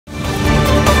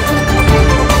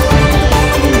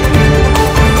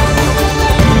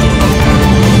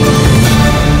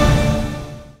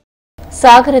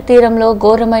సాగర తీరంలో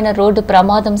ఘోరమైన రోడ్డు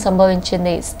ప్రమాదం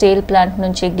సంభవించింది. స్టీల్ ప్లాంట్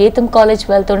నుంచి గీతం కాలేజ్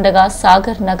వెళ్తుండగా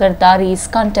సాగర్ నగర్ దారి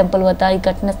ఇస్కాన్ టెంపుల్ వద్ద ఈ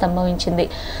ఘటన సంభవించింది.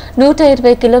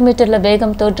 120 కిలోమీటర్ల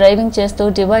వేగంతో డ్రైవింగ్ చేస్తూ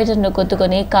డివైడర్ను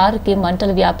గుద్దుకొని కారుకి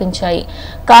మంటలు వ్యాపించాయి.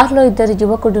 కారులో 2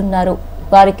 యువకులున్నారు.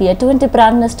 వారికి ఎటువంటి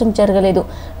ప్రాణ నష్టం జరగలేదు.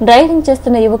 డ్రైవింగ్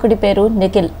చేస్తున్న యువకుడి పేరు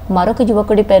నిఖిల్, మరొక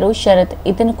యువకుడి పేరు శరత్.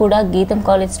 ఇతను కూడా గీతం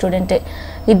కాలేజ్ స్టూడెంటే.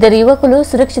 2 యువకులు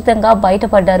సురక్షితంగా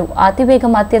బయటపడ్డారు.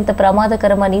 అతివేగం అత్యంత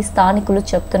ప్రమాదకరమని స్థానికులు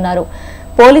చెబుతున్నారు.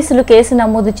 పోలీసులు కేసు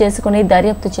నమోదు చేసుకుని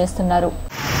దర్యాప్తు చేస్తున్నారు.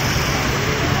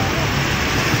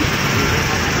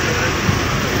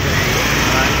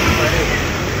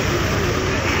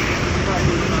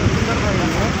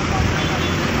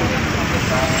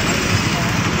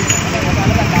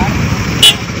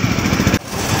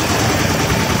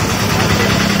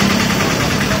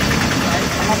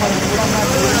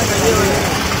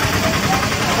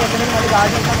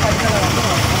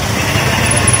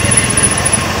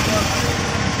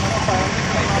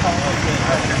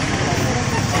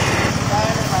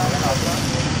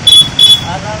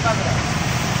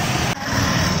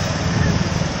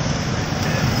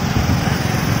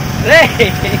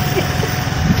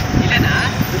 ఇలానా?